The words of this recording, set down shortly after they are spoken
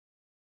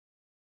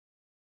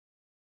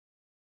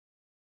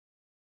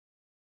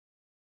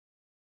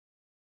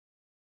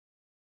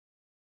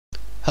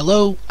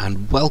Hello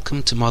and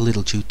welcome to my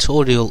little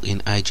tutorial in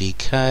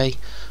AGK.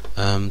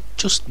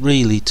 Just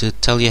really to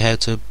tell you how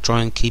to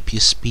try and keep your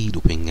speed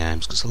up in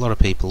games, because a lot of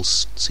people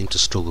seem to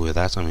struggle with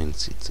that. I mean,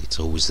 it's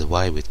always the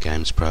way with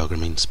games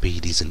programming,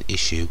 speed is an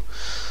issue.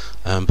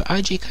 But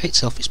AGK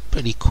itself is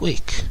pretty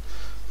quick.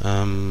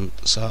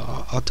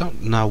 So I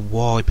don't know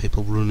why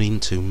people run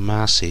into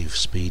massive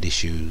speed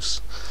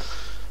issues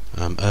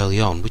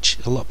early on, which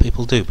a lot of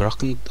people do, but I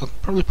can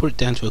probably put it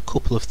down to a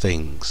couple of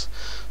things.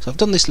 So I've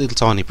done this little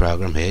tiny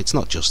program here. It's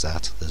not just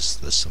that, there's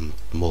some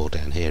more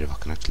down here if I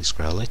can actually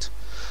scroll it,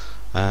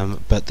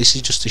 but this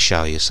is just to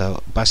show you.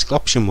 So basically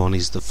option 1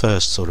 is the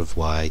first sort of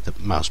way that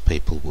most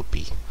people would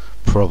be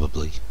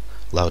probably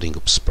loading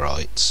up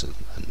sprites and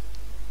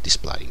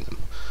displaying them.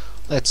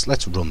 Let's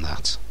run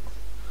that.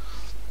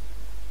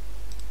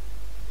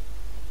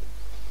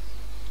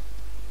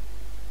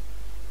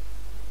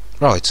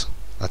 Right,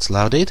 that's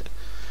loaded.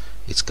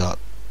 It's got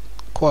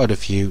quite a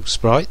few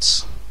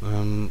sprites.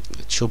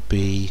 It should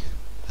be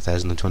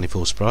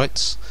 1024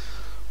 sprites,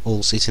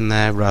 all sitting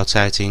there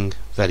rotating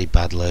very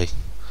badly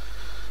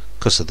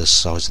because of the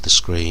size of the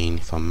screen.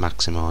 If I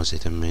maximise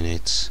it a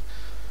minute,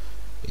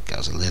 it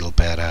goes a little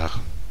better.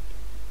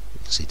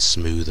 You can see it's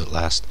smooth at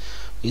last.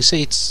 You can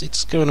see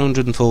it's going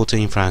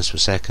 114 frames per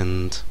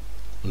second,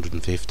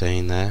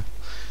 115 there.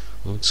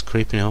 Oh, it's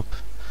creeping up.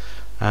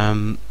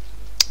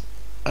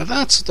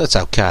 That's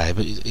okay,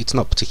 but it's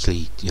not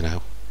particularly,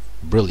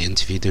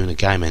 brilliant if you're doing a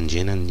game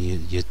engine and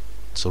you're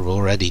sort of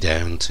already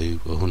down to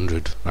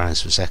 100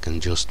 frames per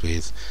second just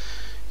with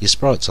your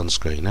sprites on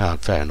screen. Now,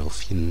 fair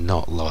enough, you're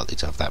not likely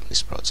to have that many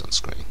sprites on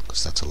screen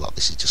because that's a lot.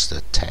 This is just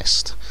a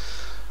test,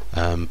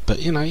 but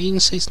you can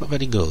see it's not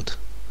very good.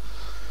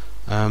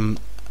 And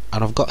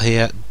I've got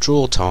here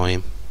draw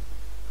time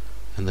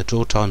and the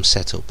draw time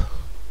setup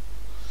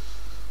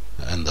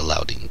and the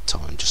loading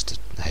time, just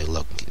how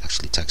long it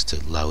actually takes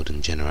to load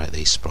and generate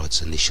these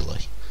sprites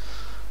initially.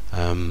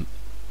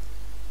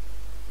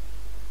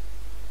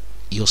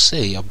 You'll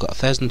see I've got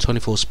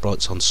 1024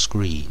 sprites on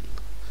screen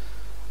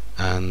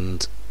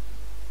and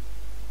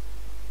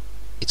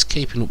it's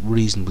keeping up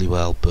reasonably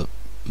well, but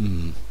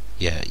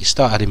yeah, you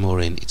start adding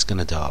more in, it's going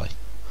to die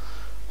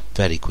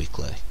very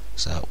quickly.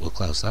 So we'll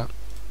close that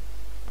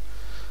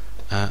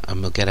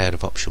and we'll get out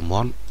of option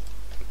 1.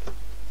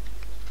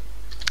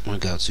 We'll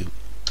go to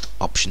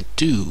option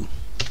 2.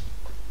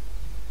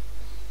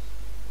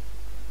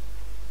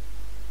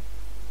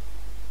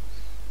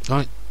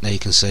 Right, now you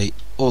can see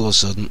all of a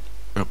sudden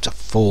we're up to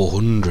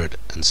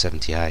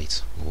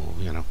 478, or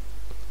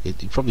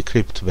it'd probably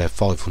creep up to about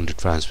 500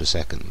 frames per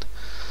second,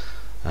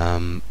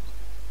 and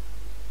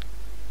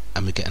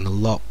we're getting a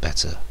lot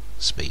better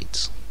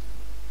speeds.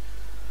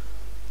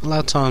 The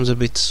load time's a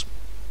bit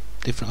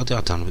different. I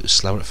don't know if it was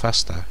slower or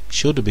faster. It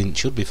should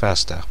be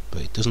faster,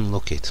 but it doesn't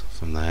look it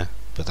from there.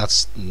 But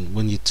that's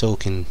when you're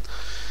talking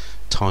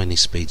tiny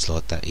speeds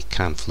like that, it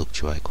can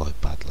fluctuate quite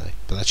badly.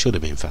 But that should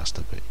have been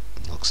faster, but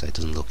like I say, it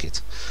doesn't look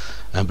it.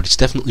 But it's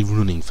definitely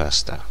running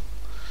faster,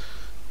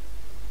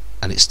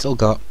 and it's still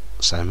got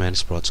the same amount of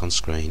sprites on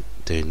screen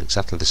doing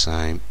exactly the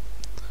same,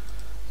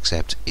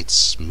 except it's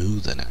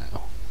smoother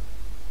now.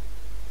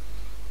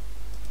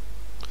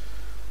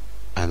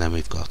 And then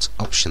we've got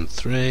option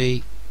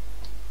 3,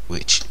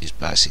 which is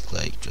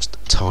basically just a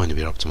tiny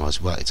bit optimised.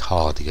 Well, it's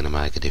hardly going to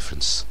make a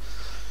difference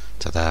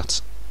to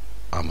that.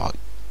 I might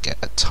get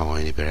a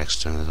tiny bit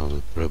extra.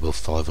 We're above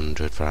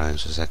 500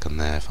 frames per second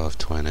there,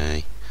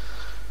 520.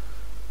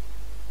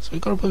 So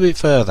we've got up a bit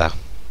further.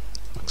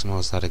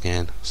 Maximise that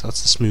again. So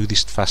that's the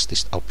smoothest,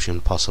 fastest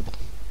option possible.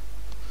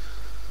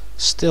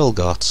 Still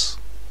got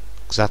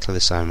exactly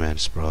the same amount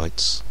of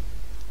sprites.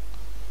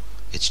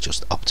 It's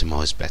just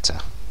optimised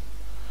better.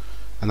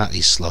 And that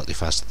is slightly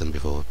faster than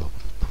before, but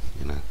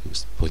it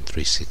was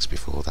 0.36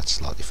 before. That's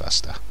slightly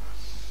faster.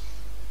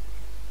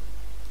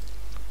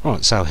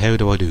 Right, so how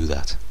do I do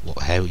that?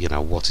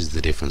 What is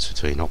the difference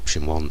between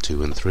option 1,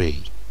 2 and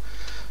 3?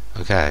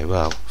 Okay,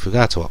 well, if we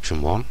go to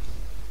option 1,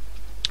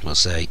 we'll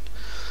say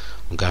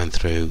I'm going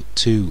through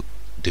 2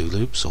 do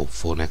loops, or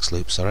 4 next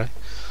loops, sorry,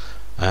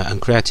 and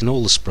creating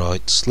all the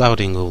sprites,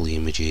 loading all the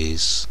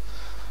images,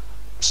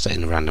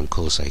 setting a random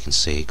color so you can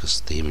see, because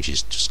the image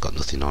has just got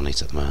nothing on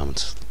it at the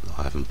moment.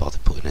 I haven't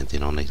bothered putting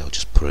anything on it. I'll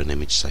just put an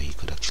image so you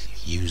could actually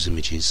use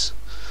images.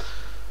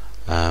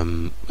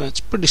 It's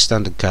pretty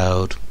standard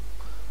code,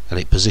 and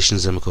it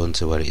positions them according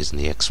to where it is in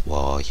the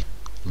XY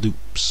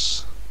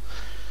loops,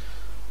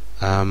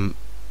 and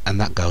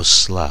that goes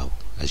slow,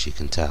 as you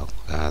can tell.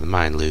 The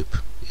main loop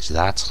is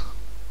that,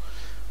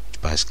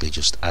 which basically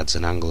just adds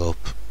an angle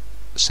up,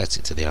 sets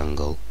it to the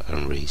angle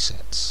and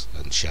resets,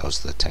 and shows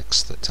the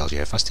text that tells you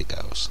how fast it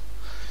goes,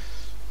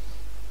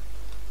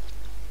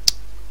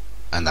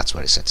 and that's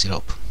where it sets it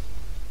up.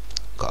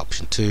 Got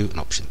option 2 and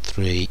option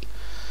 3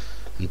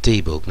 and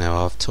debug.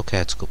 Now I've took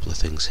out a couple of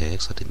things here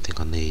because I didn't think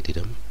I needed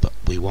them, but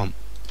we want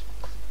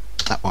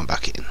that one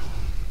back in.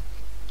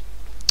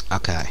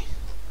 Okay,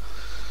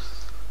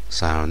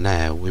 so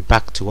now we're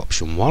back to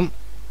option 1.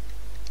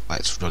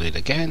 Let's run it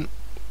again.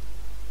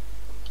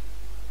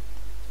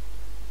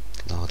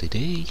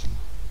 La-di-dee.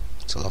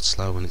 It's a lot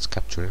slower when it's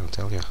capturing, I'll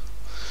tell you.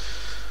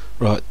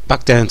 Right,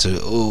 back down to,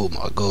 oh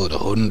my god,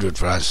 100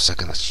 frames per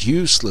second. That's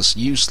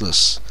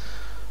useless.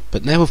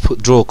 But now we've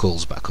put draw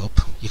calls back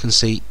up, you can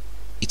see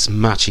it's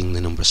matching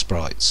the number of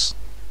sprites.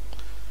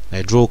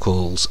 Now draw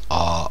calls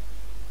are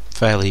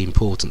fairly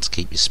important to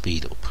keep your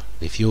speed up.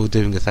 If you're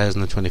doing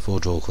 1024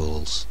 draw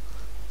calls,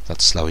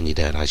 that's slowing you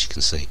down. As you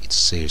can see, it's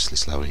seriously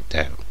slowing it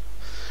down.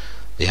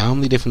 The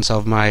only difference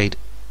I've made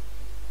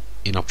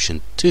in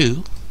option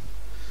 2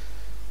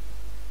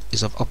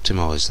 is I've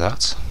optimised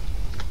that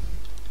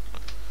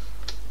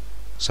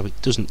so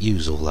it doesn't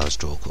use all those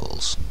draw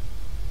calls.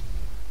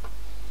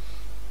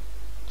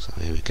 So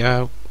here we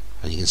go,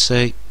 and you can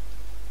see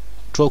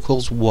draw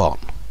calls 1.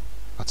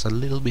 That's a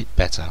little bit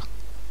better.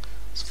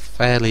 It's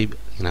fairly,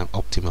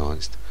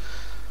 optimised,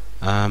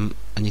 and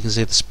you can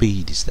see the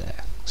speed is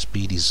there.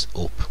 Speed is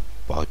up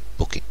by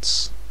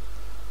buckets,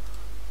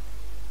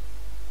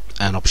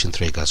 and option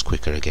 3 goes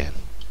quicker again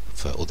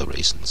for other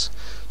reasons.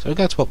 So we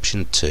go to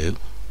option 2,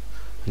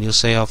 and you'll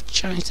see I've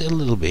changed it a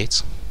little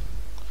bit.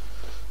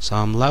 So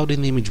I'm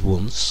loading the image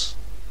once,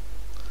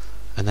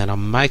 and then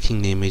I'm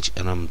making the image,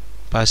 and I'm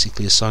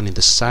basically assigning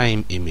the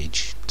same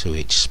image to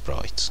each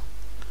sprite.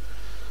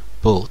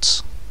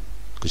 But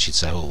because you'd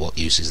say, well, what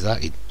use is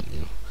that?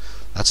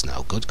 That's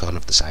no good. Can't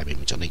have the same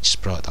image on each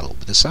sprite. That'll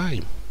be the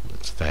same.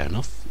 That's fair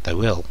enough. They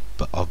will.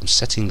 But I'm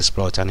setting the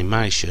sprite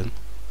animation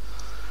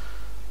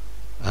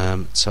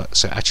so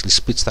it actually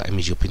splits that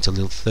image up into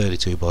little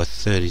 32 by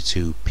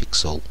 32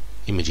 pixel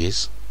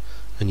images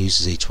and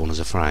uses each one as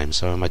a frame.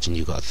 So imagine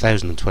you've got a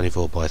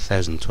 1024 by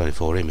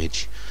 1024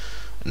 image,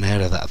 and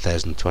out of that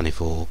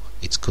 1024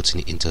 it's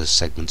cutting it into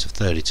segments of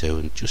 32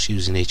 and just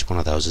using each one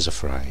of those as a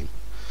frame.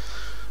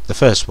 The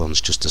first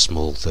one's just a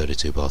small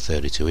 32 by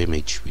 32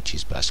 image, which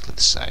is basically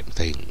the same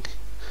thing.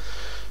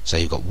 So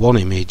you've got one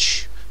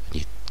image and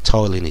you're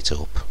tiling it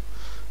up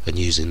and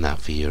using that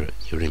for your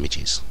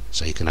images.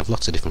 So you can have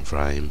lots of different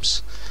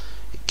frames.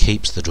 It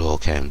keeps the draw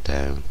count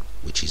down,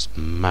 which is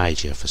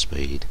major for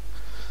speed.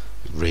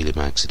 It really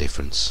makes a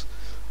difference,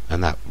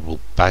 and that will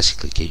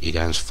basically keep your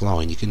games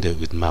flowing. You can do it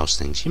with most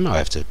things. You might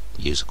have to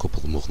use a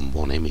couple more than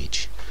one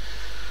image,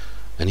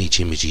 and each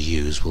image you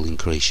use will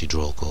increase your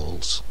draw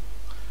calls.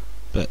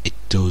 But it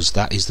does,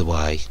 that is the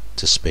way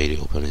to speed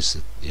it up, and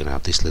is,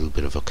 this little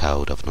bit of a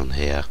code I've done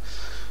here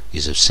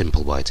is a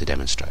simple way to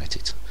demonstrate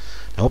it.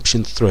 Now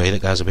option 3,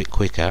 that goes a bit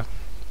quicker,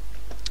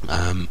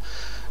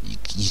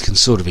 you can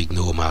sort of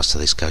ignore most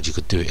of this code. You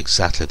could do it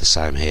exactly the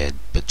same here,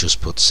 but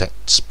just put set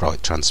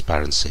sprite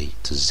transparency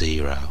to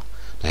 0.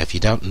 Now if you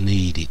don't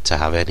need it to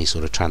have any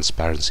sort of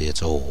transparency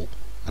at all,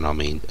 and I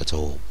mean at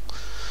all,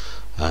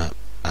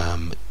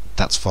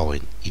 that's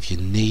fine. If you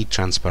need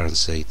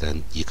transparency,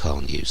 then you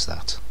can't use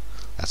that.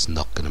 That's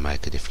not going to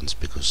make a difference,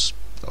 because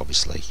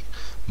obviously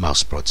most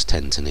sprites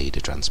tend to need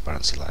a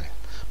transparency layer.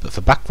 But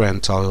for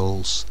background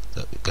tiles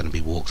that are going to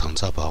be walked on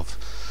top of,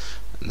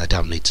 and they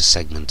don't need to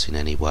segment in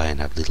any way and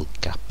have little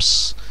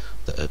gaps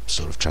that are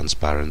sort of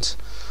transparent,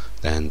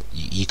 then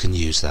you can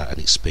use that, and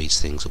it speeds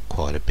things up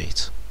quite a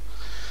bit.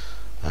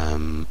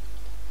 And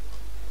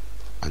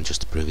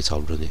just to prove it,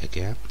 I'll run it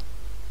again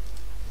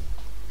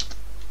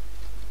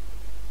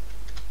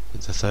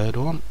with the third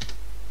one.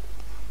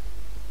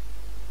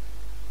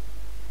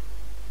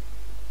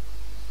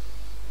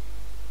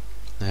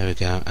 There we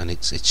go, and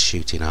it's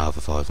shooting over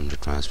 500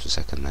 frames per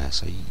second there.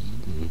 So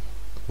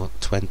what,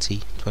 20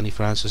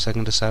 frames per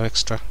second or so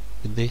extra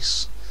with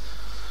this?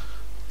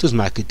 It does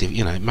make a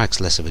it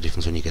makes less of a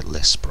difference when you get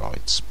less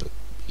sprites, but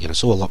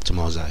it's all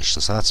optimization.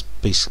 So that's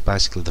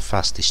basically the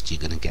fastest you're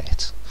going to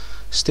get.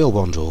 Still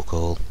one draw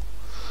call,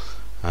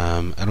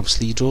 and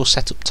obviously your draw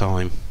setup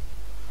time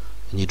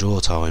and your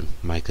draw time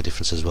make a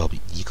difference as well. But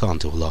you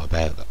can't do a lot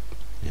about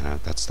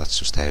that. That's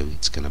just how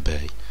it's going to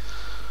be.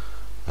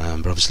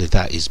 But obviously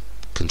that is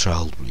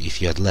controlled.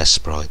 If you had less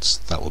sprites,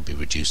 that would be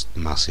reduced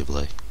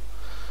massively.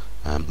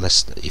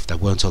 If they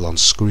weren't all on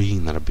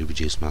screen, that would be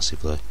reduced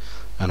massively,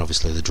 and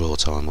obviously the draw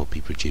time will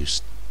be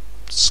reduced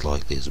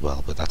slightly as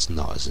well, but that's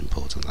not as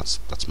important.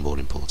 That's more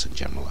important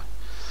generally.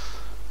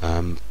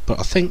 But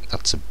I think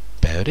that's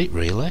about it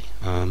really.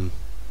 I'll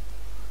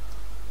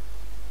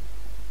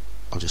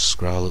just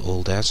scroll it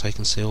all down so you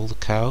can see all the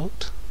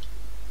code.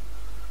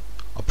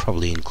 I'll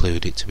probably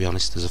include it, to be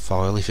honest, as a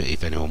file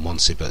if anyone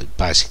wants it, but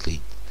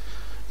basically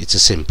it's a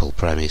simple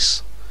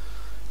premise.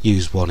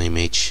 Use one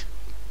image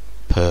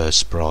per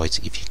sprite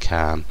if you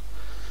can.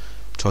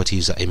 Try to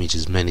use that image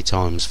as many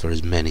times for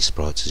as many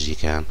sprites as you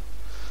can.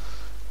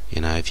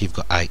 If you've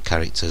got 8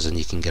 characters and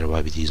you can get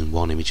away with using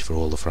one image for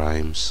all the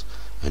frames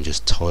and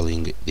just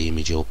tiling the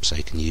image up so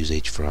you can use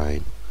each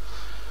frame,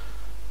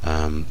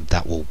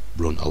 that will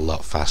run a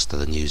lot faster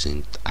than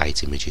using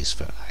 8 images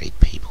for 8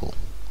 people,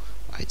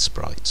 8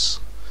 sprites.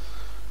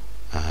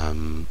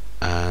 And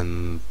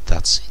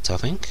that's it, I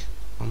think.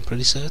 I'm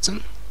pretty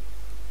certain.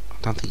 I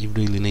don't think you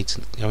really need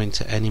to go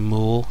into any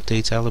more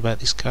detail about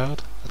this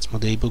code. That's my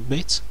debug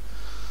bit.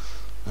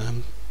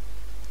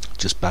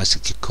 Just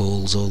basically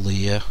calls all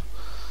the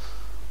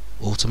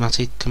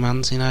automatic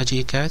commands in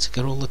AGK to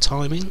get all the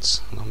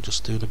timings, and I'm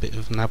just doing a bit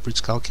of an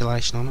average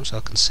calculation on them so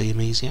I can see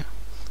them easier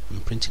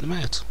and printing them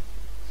out.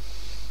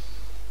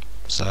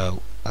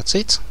 So that's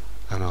it,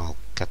 and I'll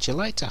catch you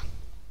later.